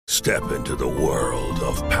Step into the world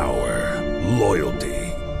of power, loyalty,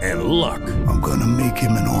 and luck. I'm gonna make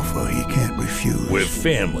him an offer he can't refuse. With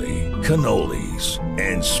family, cannolis,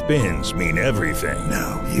 and spins mean everything.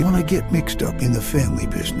 Now, you wanna get mixed up in the family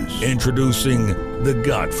business. Introducing The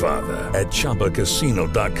Godfather at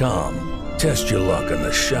ChumbaCasino.com. Test your luck in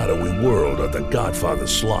the shadowy world of The Godfather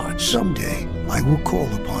slot. Someday, I will call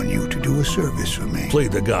upon you to do a service for me. Play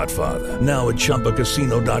The Godfather, now at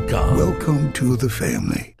ChumbaCasino.com. Welcome to the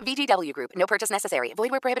family. VGW Group. No purchase necessary. Void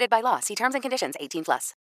where prohibited by law. See terms and conditions.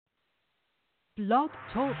 18+. Blog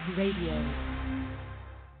Talk Radio.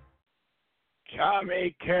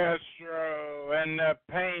 Tommy Castro and the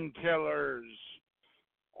Painkillers.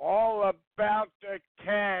 All about the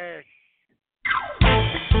cash.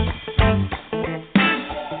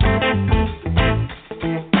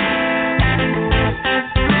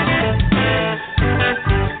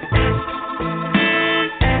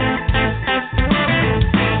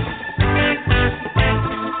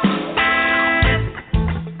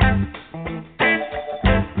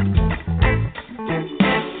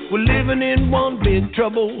 We're living in one big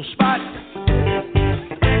trouble spot.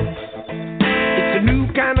 It's a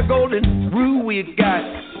new kind of golden rule we got.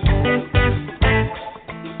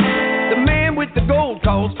 The man with the gold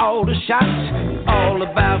calls all the shots. All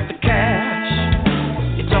about the cash.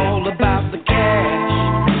 It's all about the cash.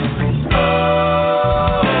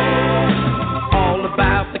 Oh, all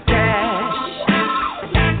about the cash.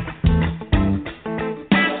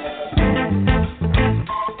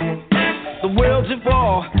 The world's at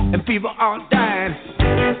war and people are dying.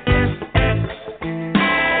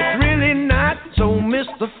 It's really not so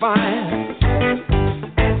mystifying.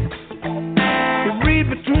 Read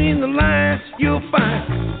between the lines, you'll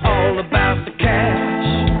find all about the cash.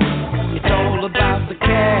 It's all about the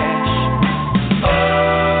cash.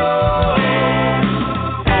 Oh,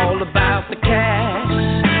 all about the cash.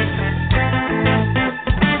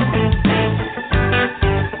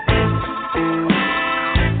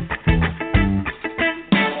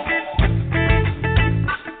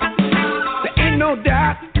 There ain't no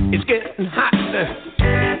doubt it's getting hotter.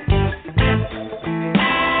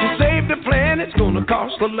 The planet's gonna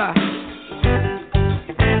cost a lot.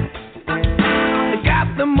 They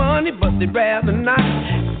got the money, but they'd rather not.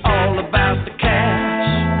 All about the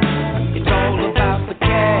cash. It's all about the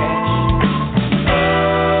cash.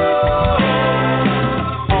 Oh,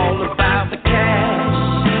 all about the cash.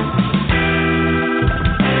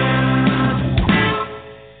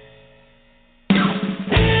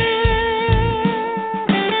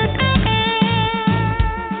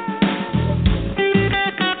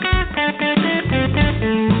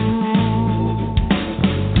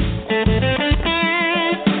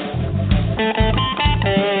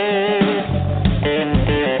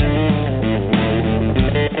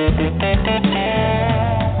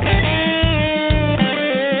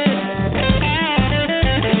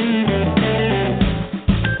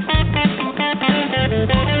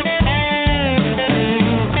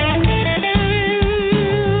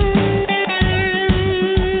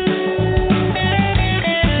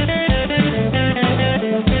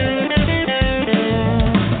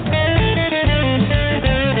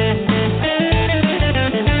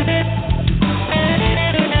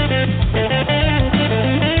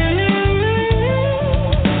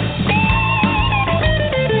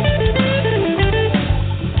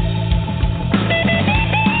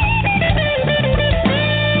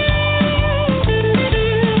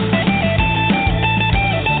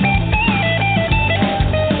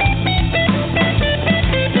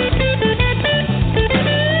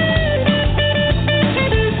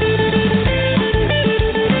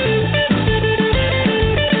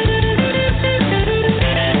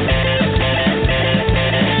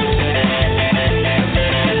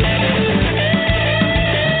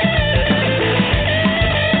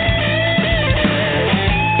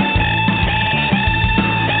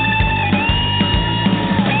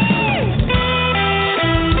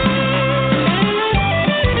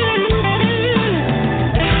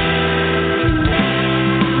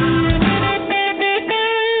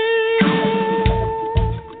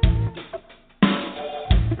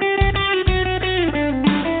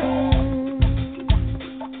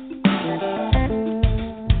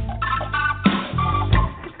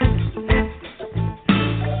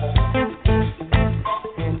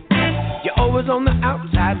 On the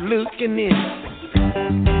outside looking in.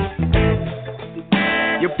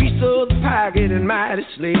 Your piece of the pie getting mighty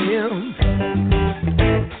slim.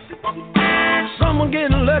 Someone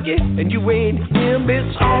getting lucky and you ain't him.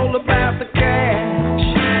 It's all about the cash.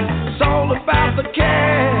 It's all about the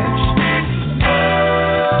cash. Oh,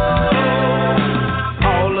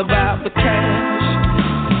 all about the cash.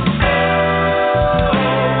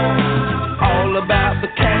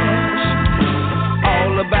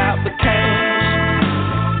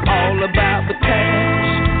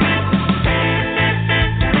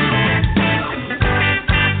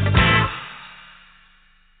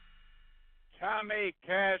 Tommy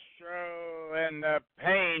Castro and the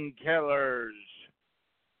Painkillers.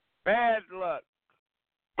 Bad luck.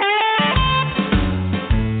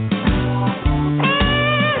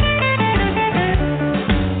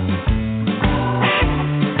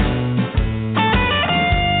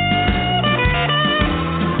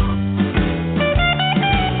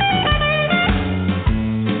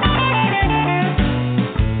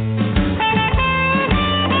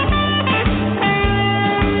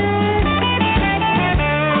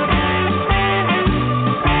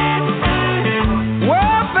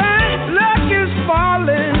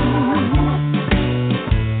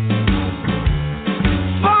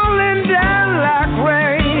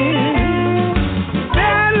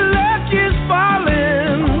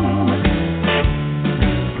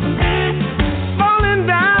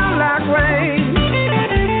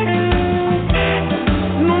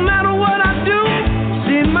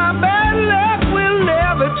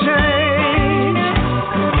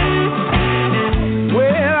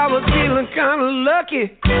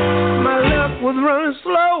 My luck was running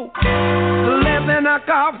slow. The left hand I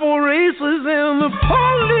caught for races and the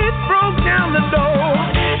police broke down the door.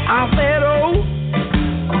 I said, oh,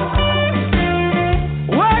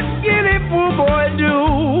 what can a poor boy do?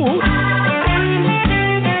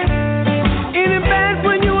 Ain't it bad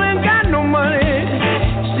when you ain't got no money?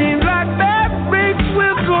 Seems like bad breaks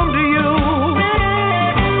will come to you.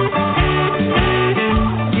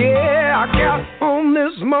 Yeah, I got home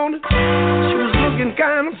this morning. Looking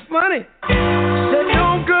kind of funny. Said,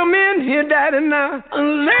 don't come in here, Daddy, now,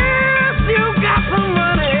 unless you got some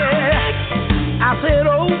money. I said,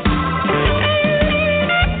 oh,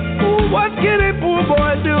 what can a poor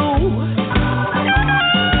boy do?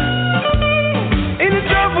 Any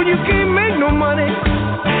trouble you can't make no money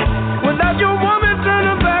without your woman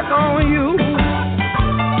turning back on you.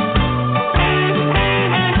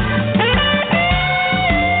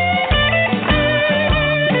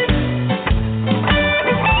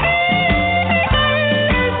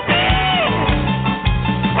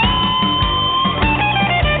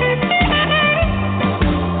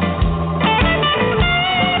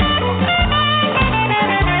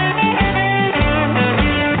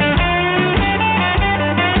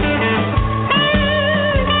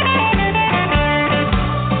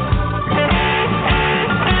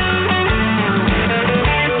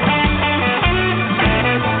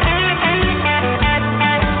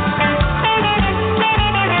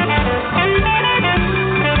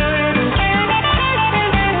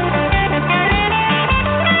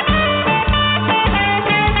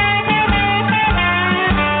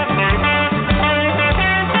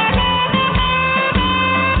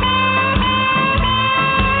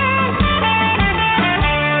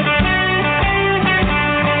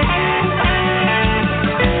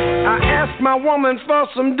 My woman for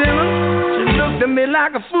some dinner, she looked at me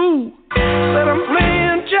like a fool. Said, I'm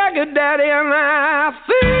playing checker, Daddy, and I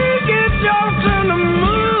think it's your turn to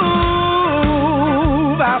move.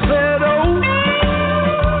 I said, oh,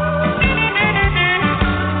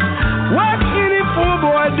 what can a poor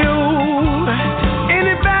boy do?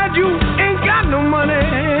 Any bad you ain't got no money,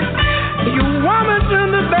 your woman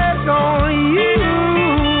turned her back on you.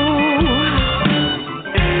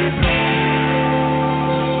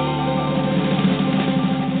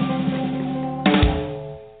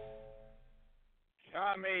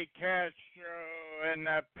 Tommy Castro and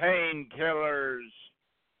the Painkillers.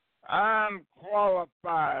 I'm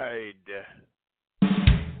qualified.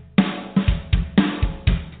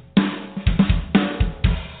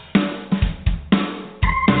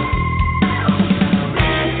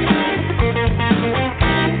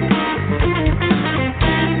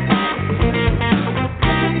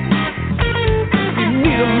 You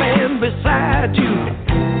need a man beside you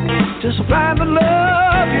to supply the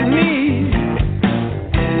love you need.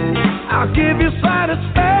 I'll give you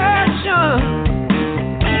satisfaction.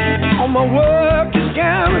 All my work is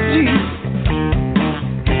guaranteed.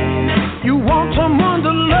 You want someone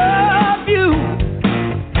to love you.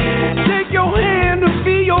 Take your hand and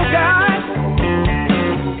be your guide.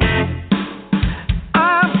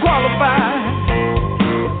 I'm qualified.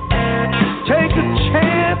 Take a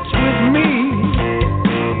chance with me.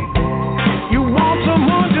 You want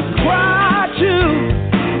someone to cry to.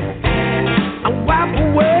 I'll wipe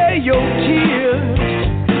away your tears.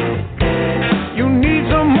 You need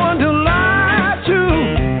someone to lie to.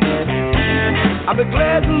 I'll be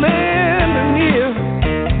glad to lend an ear.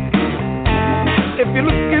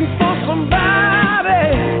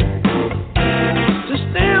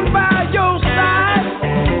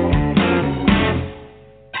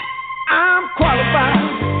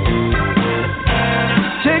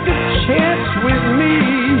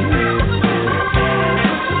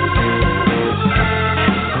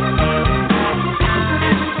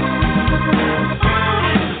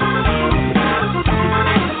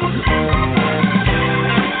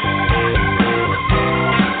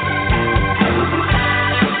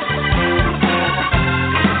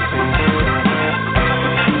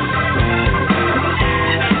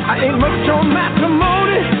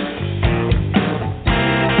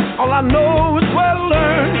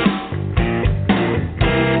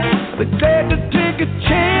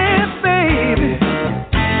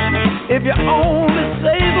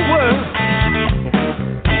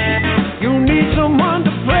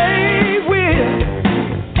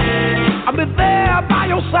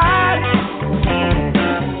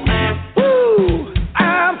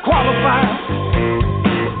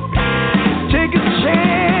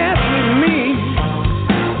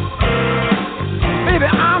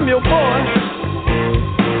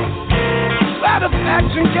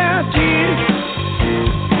 action guaranteed.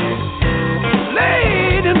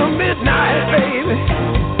 Late in the midnight, baby,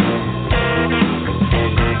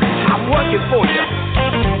 I'm working for you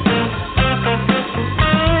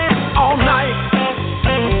all night.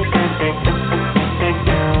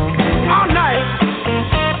 All night.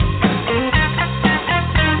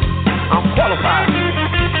 I'm qualified.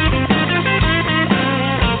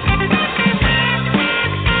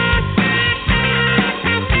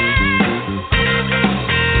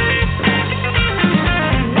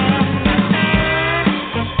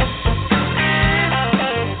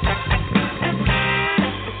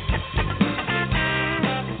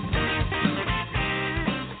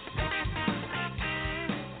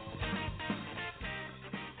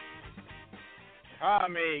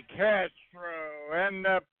 Tommy Castro and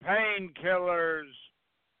the Painkillers.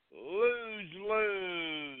 Lose,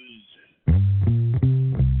 lose.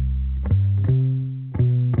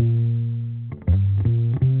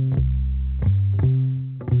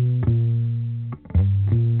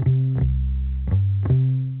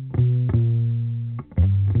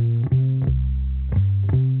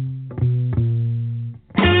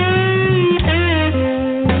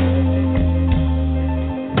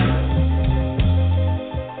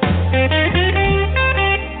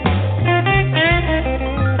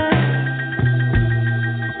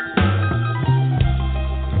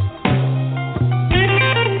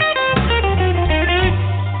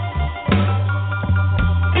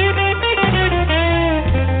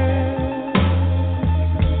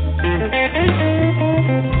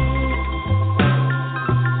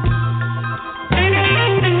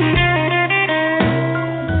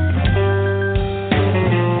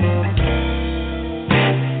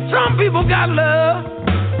 Some people got love,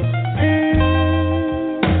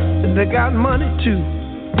 and they got money too.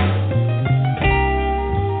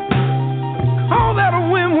 Call that a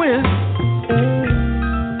win-win.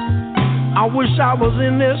 I wish I was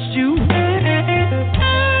in their shoes.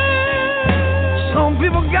 Some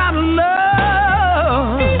people got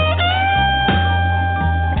love,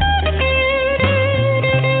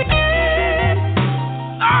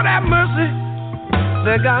 Lord have mercy,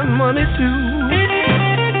 they got money too.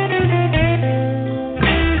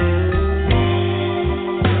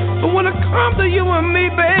 When it comes to you and me,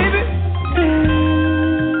 baby,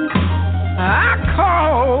 I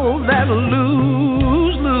call that a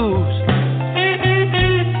lose-lose.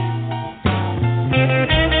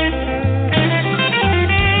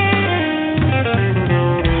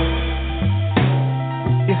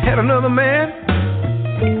 You had another man,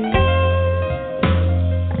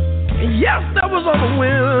 and yes, there was other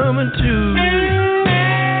women too.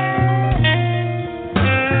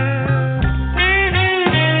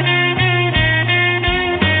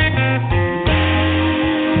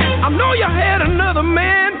 You had another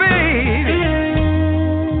man, baby.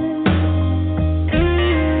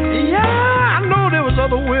 Yeah, I know there was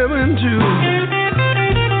other women too.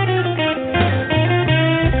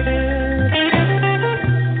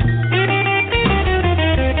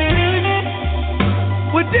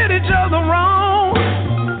 We did each other wrong,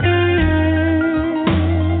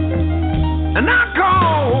 and I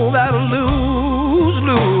call that a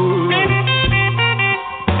lose-lose.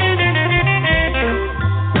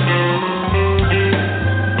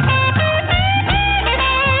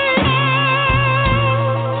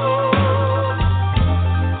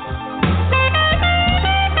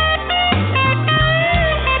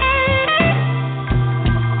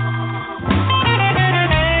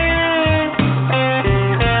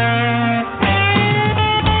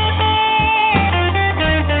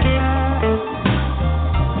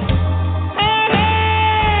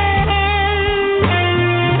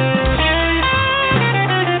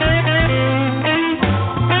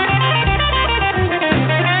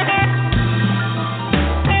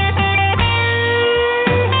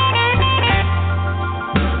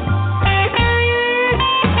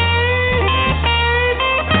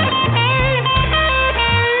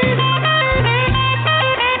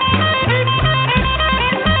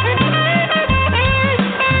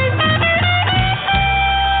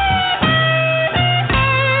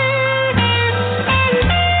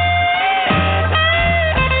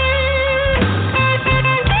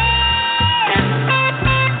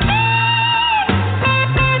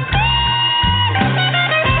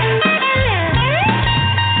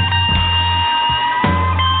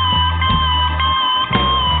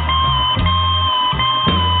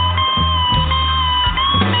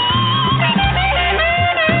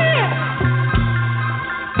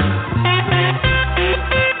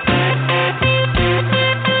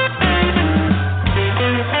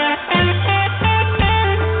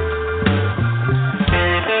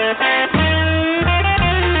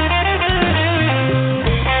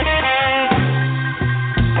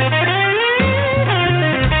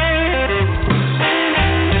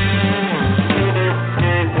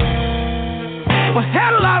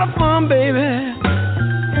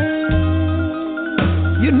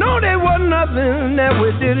 nothing that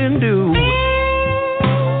we didn't do.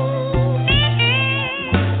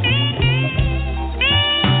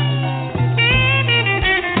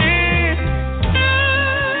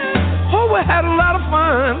 Oh, we had a lot of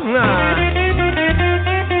fun.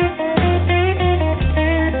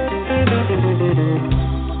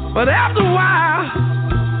 But after a while,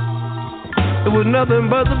 it was nothing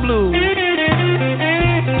but the blues.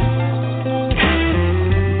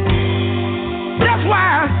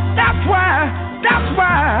 That's why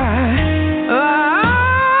I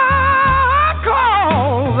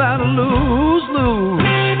call that a lose-lose.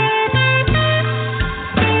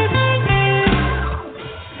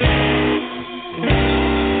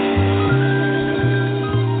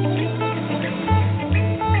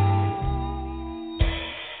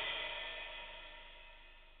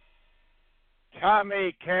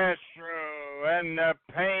 Tommy Castro and the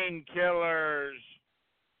Painkillers.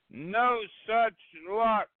 No such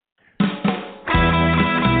luck.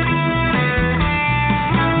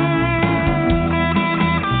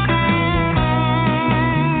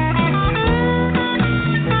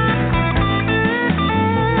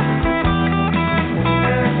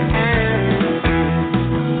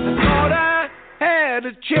 Thought I had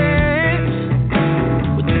a chance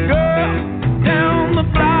with the girl down the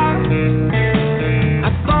block. I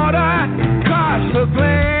thought I caught her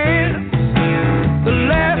glance the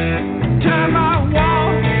last time I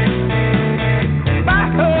walked by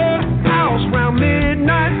her house around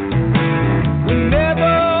midnight. We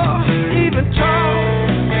never even talked.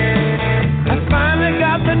 I finally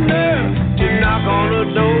got the nerve to knock on her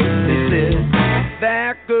door. They said,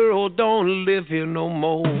 that girl don't live here no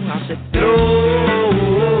more. I said, no.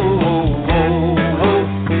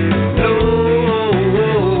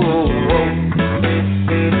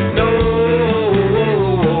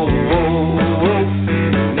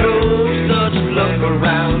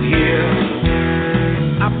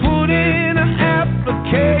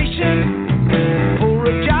 For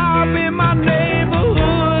a job in my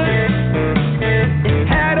neighborhood,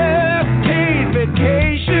 had a paid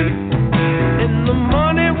vacation, and the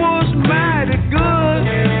money was mighty good.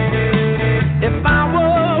 If I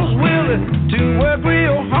was willing to work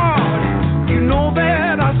real hard, you know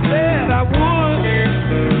that I said I would.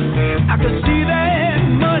 I could see that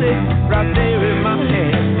money right there in my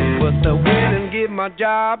hand, but I went and gave my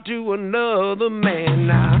job to another man.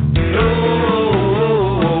 Now,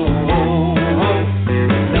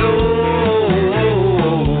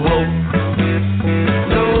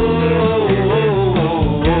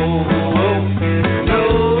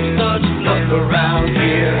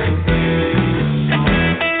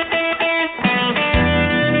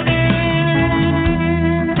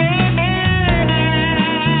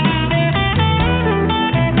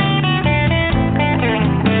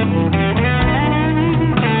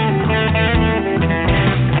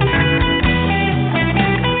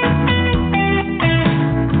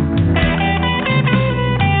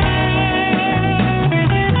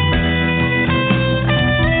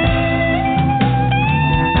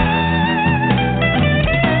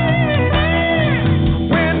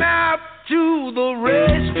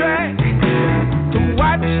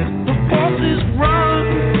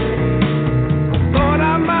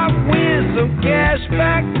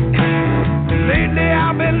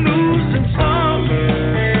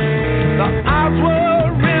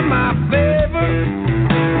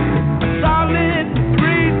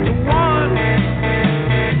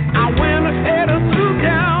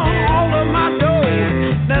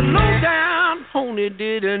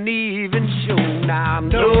 didn't even show. Now,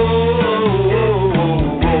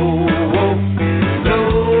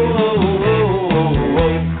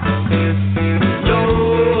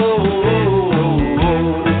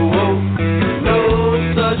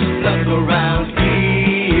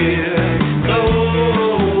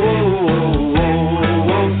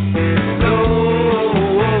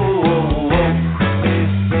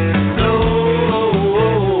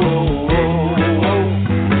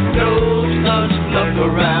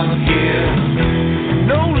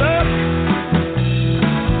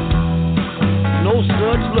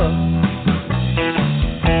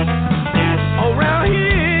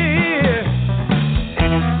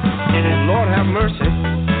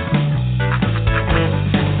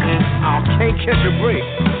 catch a break.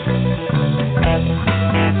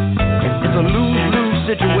 It's a lose-lose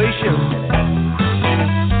situation.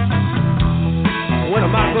 When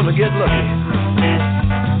am I gonna get lucky?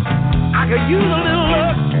 I could use a little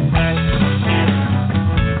luck.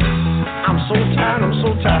 I'm so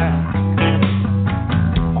tired.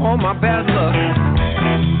 All my bad luck.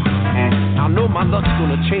 I know my luck's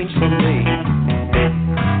gonna change someday.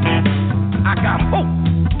 I got hope.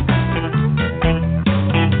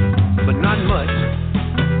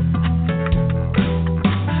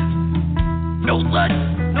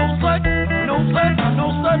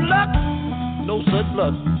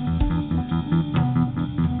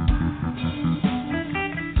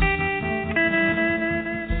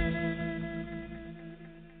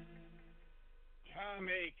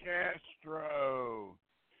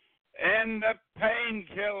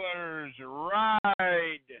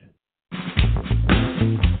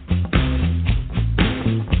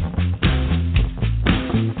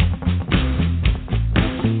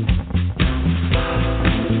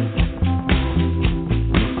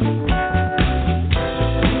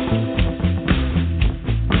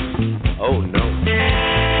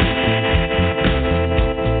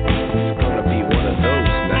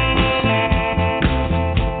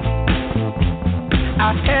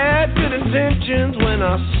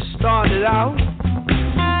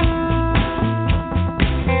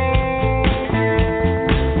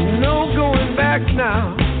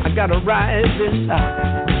 gotta ride this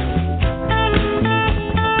out.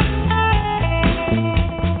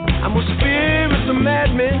 I'm a spirit of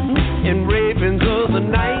madmen and ravens of the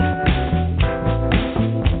night.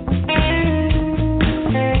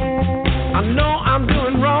 I know I'm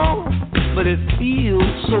doing wrong, but it feels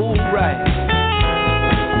so right.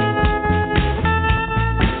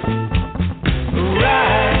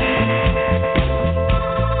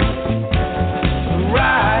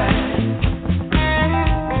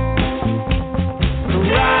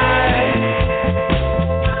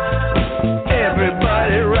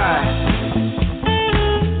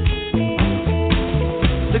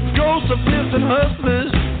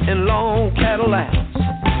 Hustlers and long Cadillacs,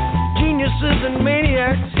 geniuses and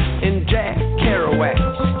maniacs and Jack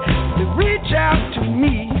Kerouacs. They reach out to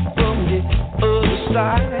me from the other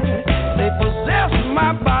side. They possess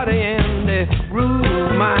my body and they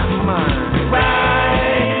rule my mind.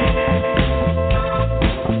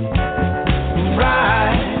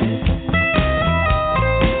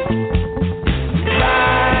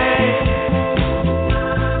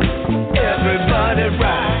 Everybody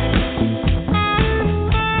ride.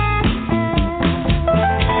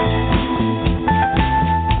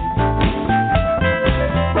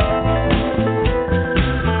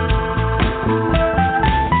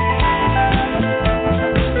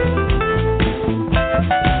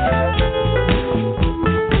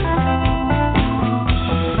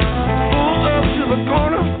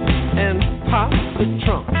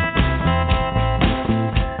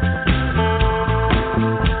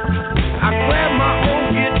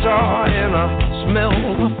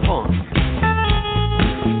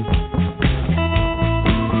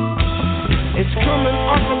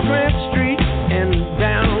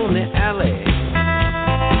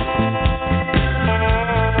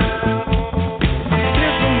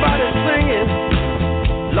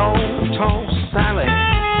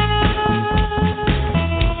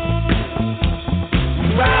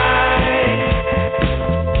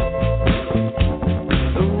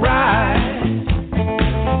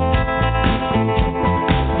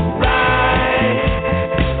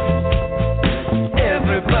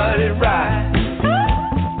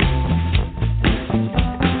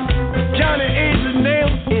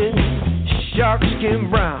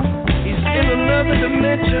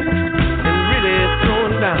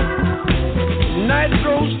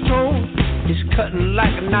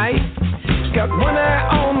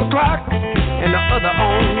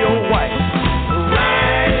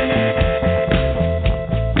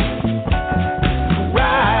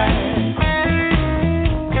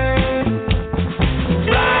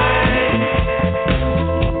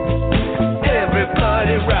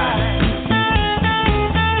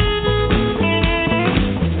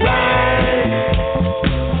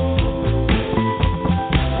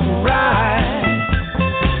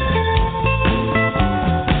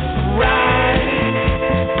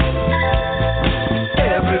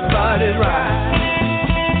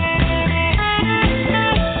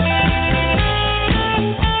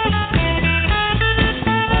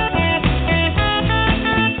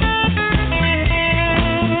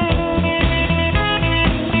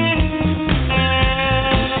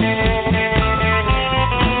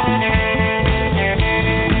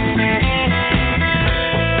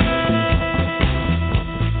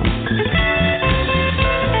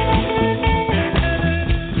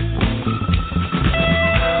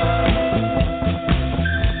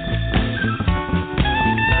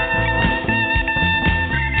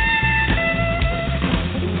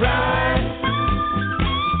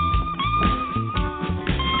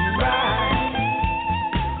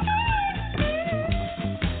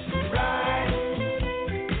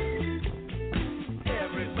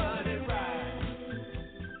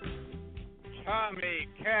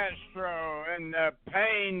 Castro and The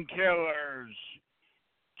Painkillers.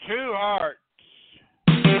 Two Hearts.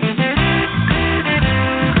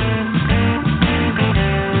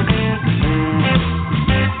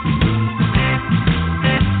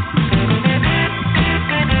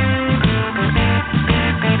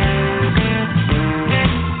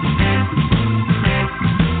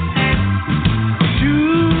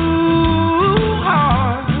 Two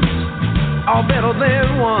hearts are better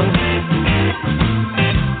than one.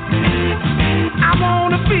 I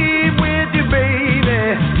wanna be with you,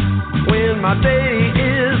 baby, when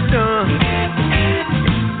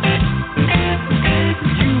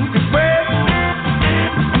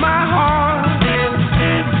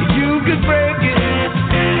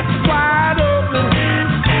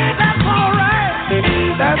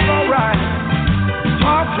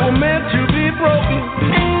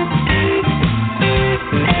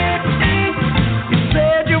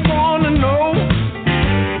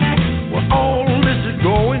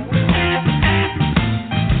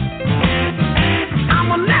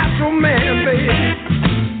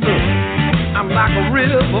like a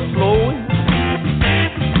river flowing.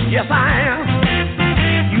 Yes, I am.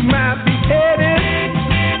 You might be headed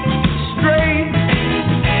straight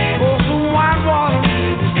for some white water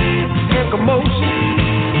and commotion.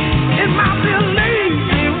 It might be a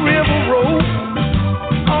lazy river road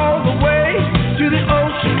all the way to the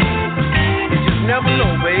ocean. You just never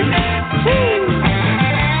know, baby. Woo!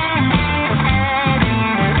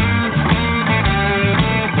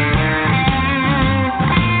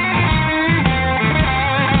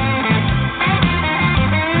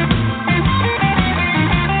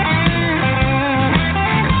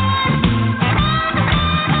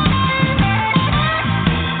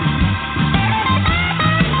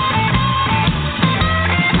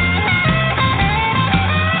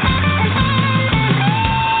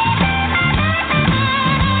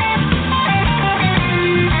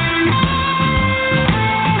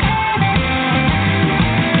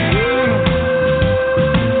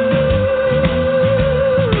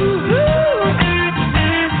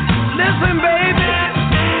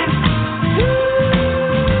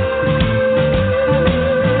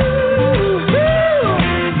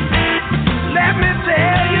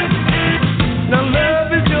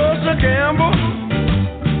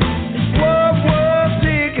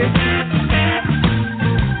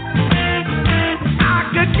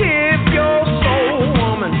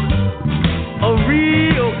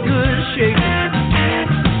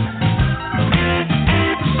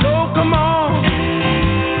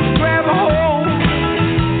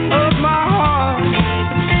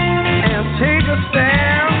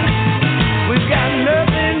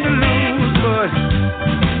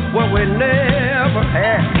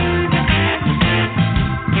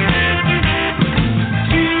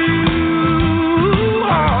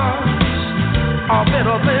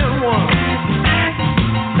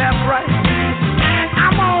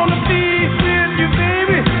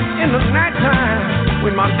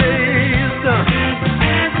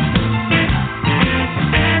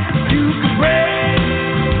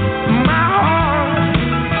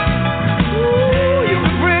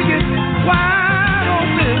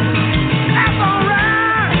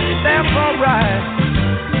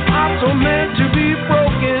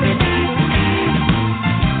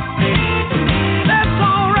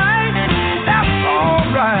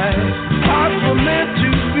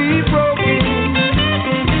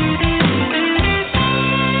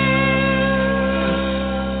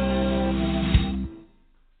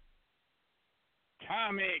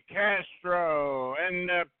 Castro and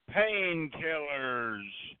the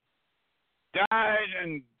Painkillers died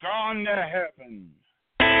and gone to heaven.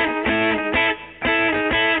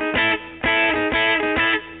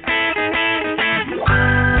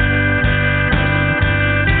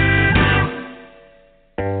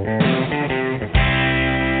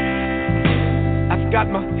 I've got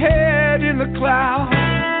my head in the clouds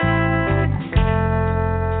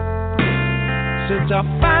since I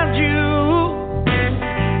found you.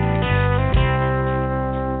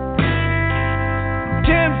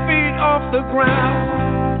 10 feet off the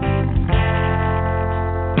ground.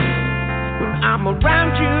 When I'm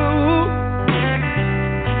around you,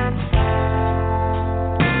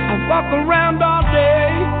 I walk around all day,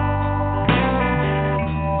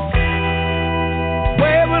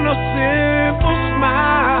 waving a simple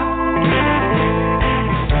smile.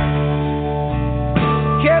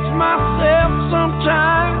 Catch myself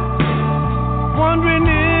sometimes wondering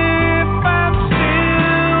if I'm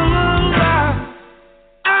still alive.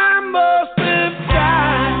 I must have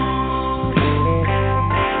died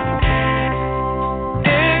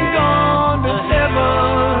and gone to heaven.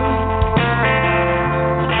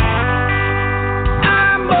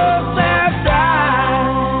 I must have died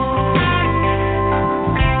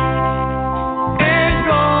and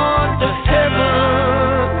gone to heaven.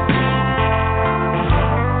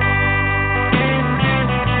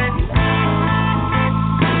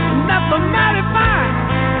 That's a mighty fine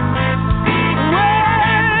way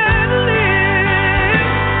to live.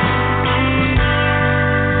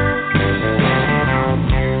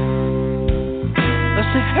 Let's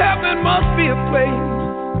see, heaven must be a place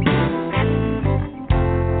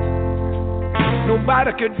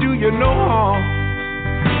nobody could do you no harm.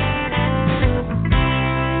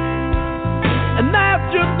 And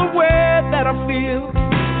that's just the way that I feel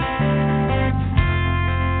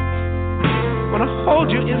when I hold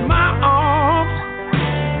you in my arms.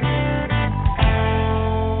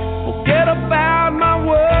 Forget about my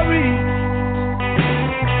worries,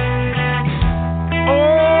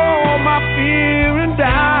 oh, my fear and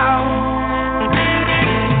doubt.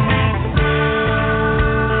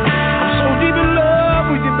 I'm so deep in love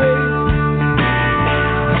with you, babe.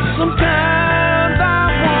 Sometimes I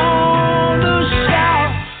wanna shout.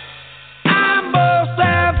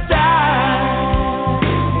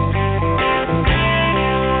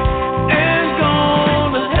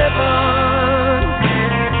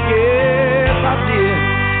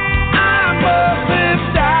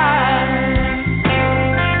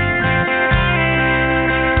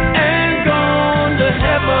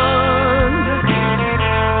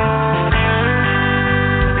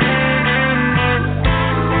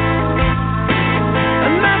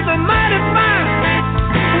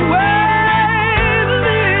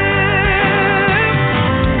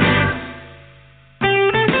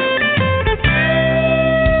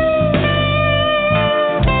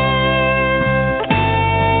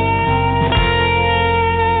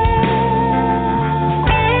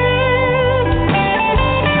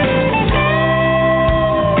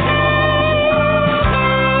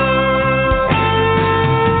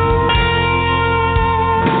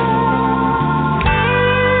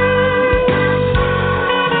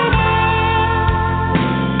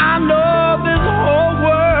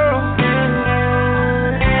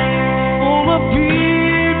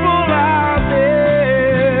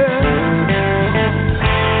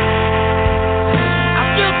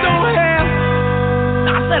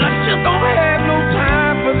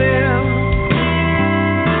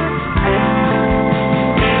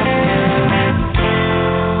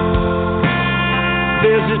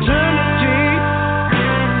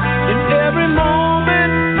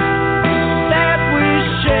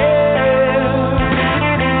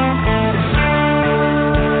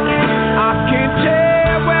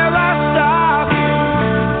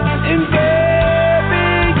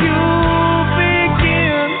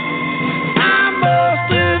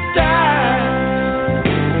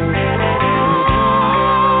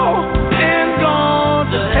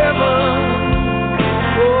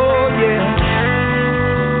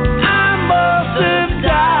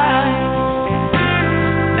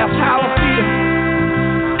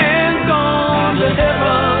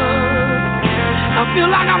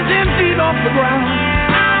 the ground.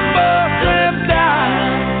 I must have died.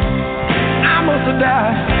 I must have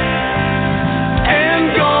died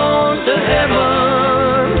and gone to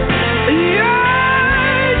heaven.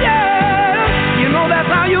 Yeah, yeah. You know that's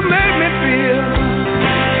how you make me feel.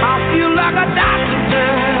 I feel like a doctor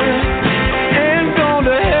died and gone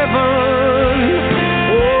to heaven.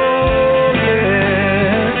 Oh yeah.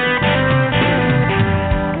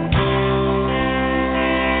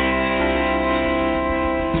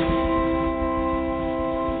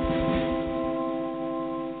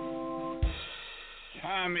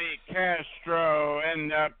 Tommy Castro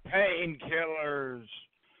and the Painkillers.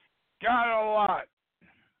 Got a lot.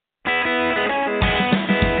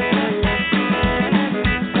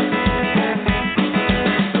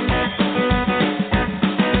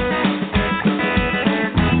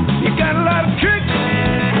 You got a lot of tricks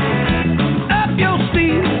up your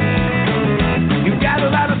sleeve. You got a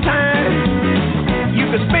lot of time you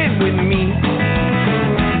can spend with me.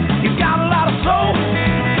 You got a lot of soul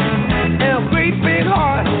and a great big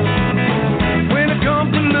heart. When it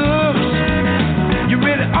comes to looks, you're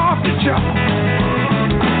really off the chart.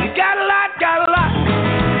 You got a lot, got a lot.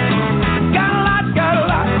 Got a lot, got a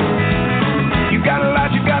lot. You got a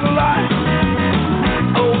lot, you got a lot.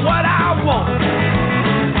 Oh, what I want.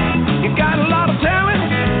 You got a lot of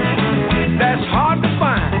talent that's hard to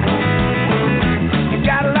find. You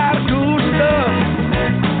got a lot of cool stuff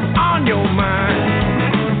on your mind.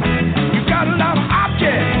 You got a lot of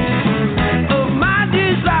objects of my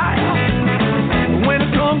desire. When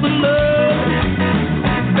it comes to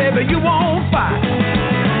love, baby, you won't fight.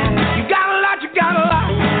 You got a lot, you got a lot.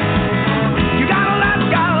 You got a lot,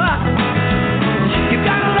 got a lot. You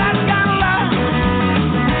got a lot, got a lot.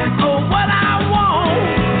 Oh, what I want.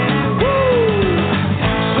 Woo!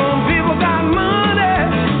 Some people got money.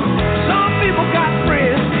 Some people got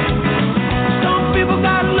friends. Some people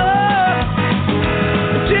got love.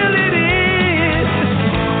 Until it is,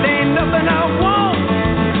 there ain't nothing I want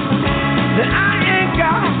that I ain't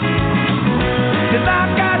got. 'Cause I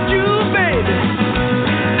got you, baby.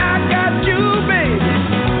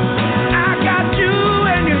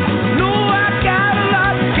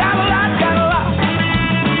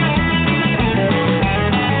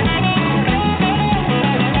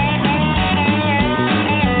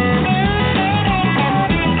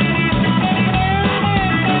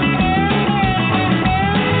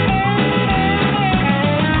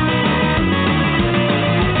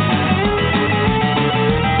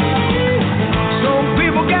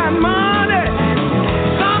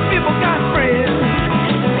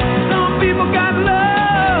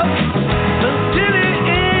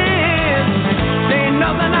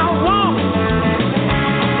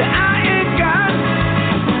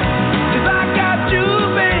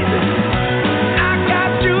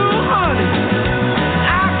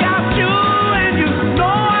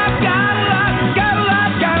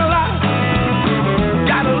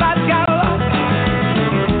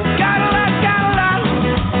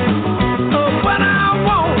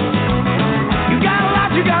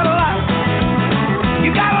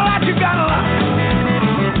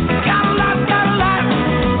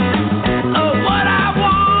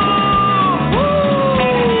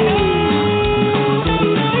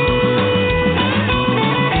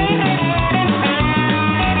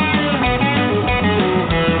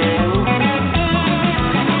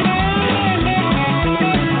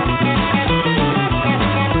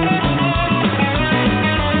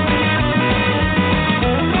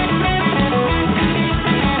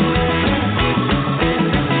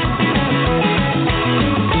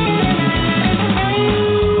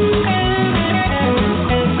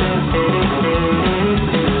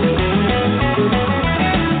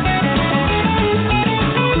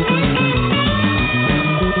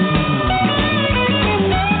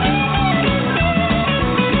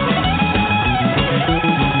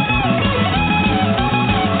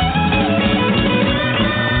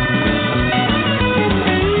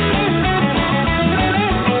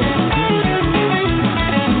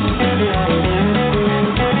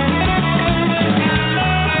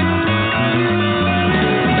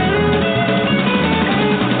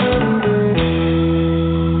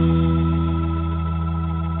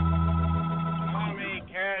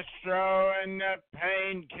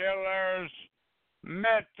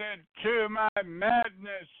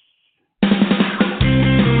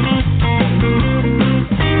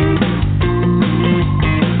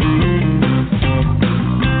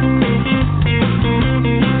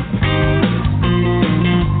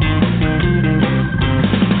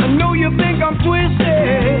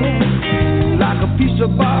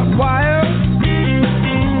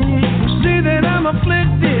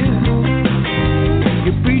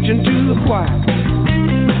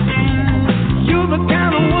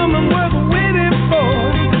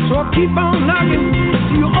 keep on knocking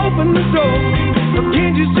till you open the door. But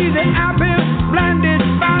can't you see that I've been blinded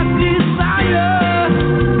by desire?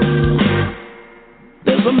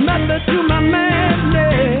 There's a method to my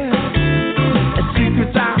madness, a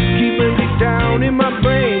secret I'm keeping deep down in my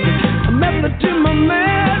brain. A method to my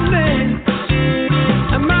madness.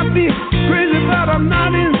 I might be crazy, but I'm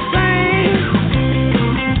not insane.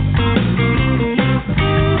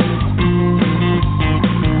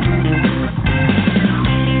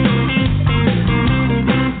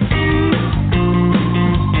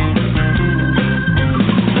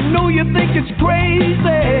 I know you think it's crazy,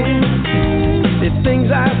 the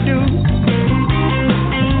things I do.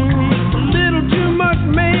 A little too much,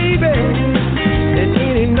 maybe. It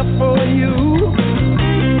ain't enough for you.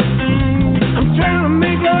 I'm trying to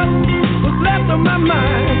make up what's left of my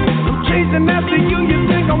mind. I'm chasing after you. You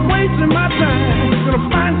think I'm wasting my time? Gonna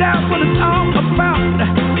find out what it's all about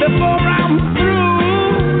before I'm through.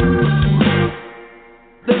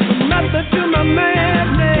 There's a method to my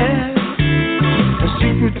madness, a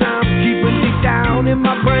secret I'm keeping deep down in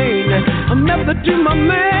my brain. A method to my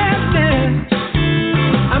madness.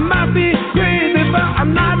 I might be crazy, but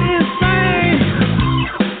I'm not insane.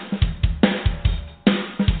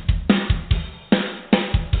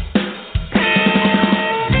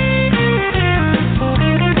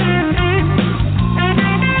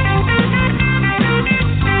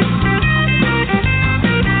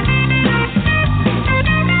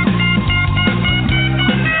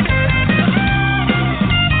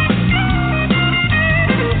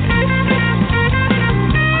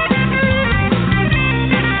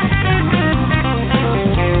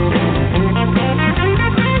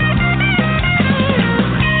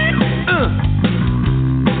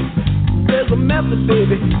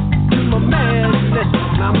 Baby, to my madness.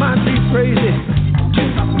 I might be crazy, to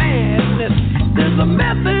my madness. There's a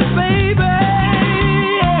method, baby,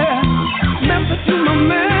 yeah. Method to my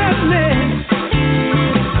madness.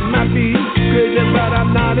 I might be crazy, but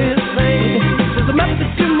I'm not insane. There's a method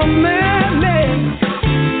to my madness.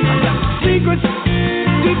 I got secrets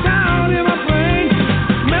deep down in my brain.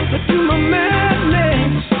 Method to my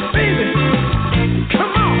madness, baby.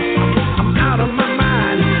 Come on, I'm out of my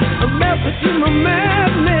mind. A method to my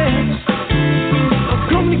madness. I'm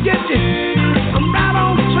coming to get you. I'm right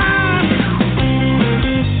on time.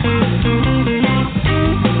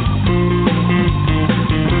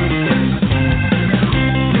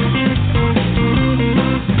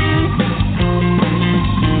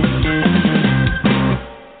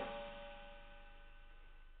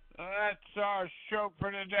 That's our show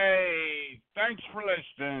for today. Thanks for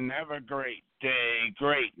listening. Have a great day,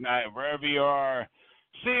 great night, wherever you are.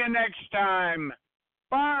 See you next time.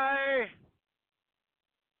 Bye.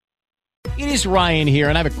 It is Ryan here,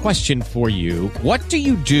 and I have a question for you. What do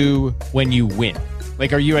you do when you win?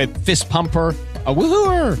 Like, are you a fist pumper, a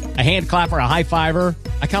woohooer, a hand clapper, a high fiver?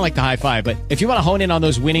 I kind of like the high five, but if you want to hone in on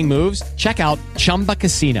those winning moves, check out Chumba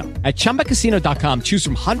Casino. At ChumbaCasino.com, choose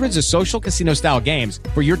from hundreds of social casino-style games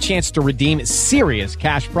for your chance to redeem serious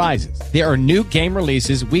cash prizes. There are new game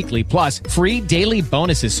releases weekly, plus free daily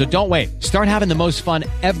bonuses, so don't wait. Start having the most fun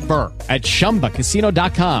ever at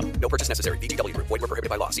ChumbaCasino.com. No purchase necessary. VGW Group. Void where prohibited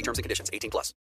by law. See terms and conditions. 18+.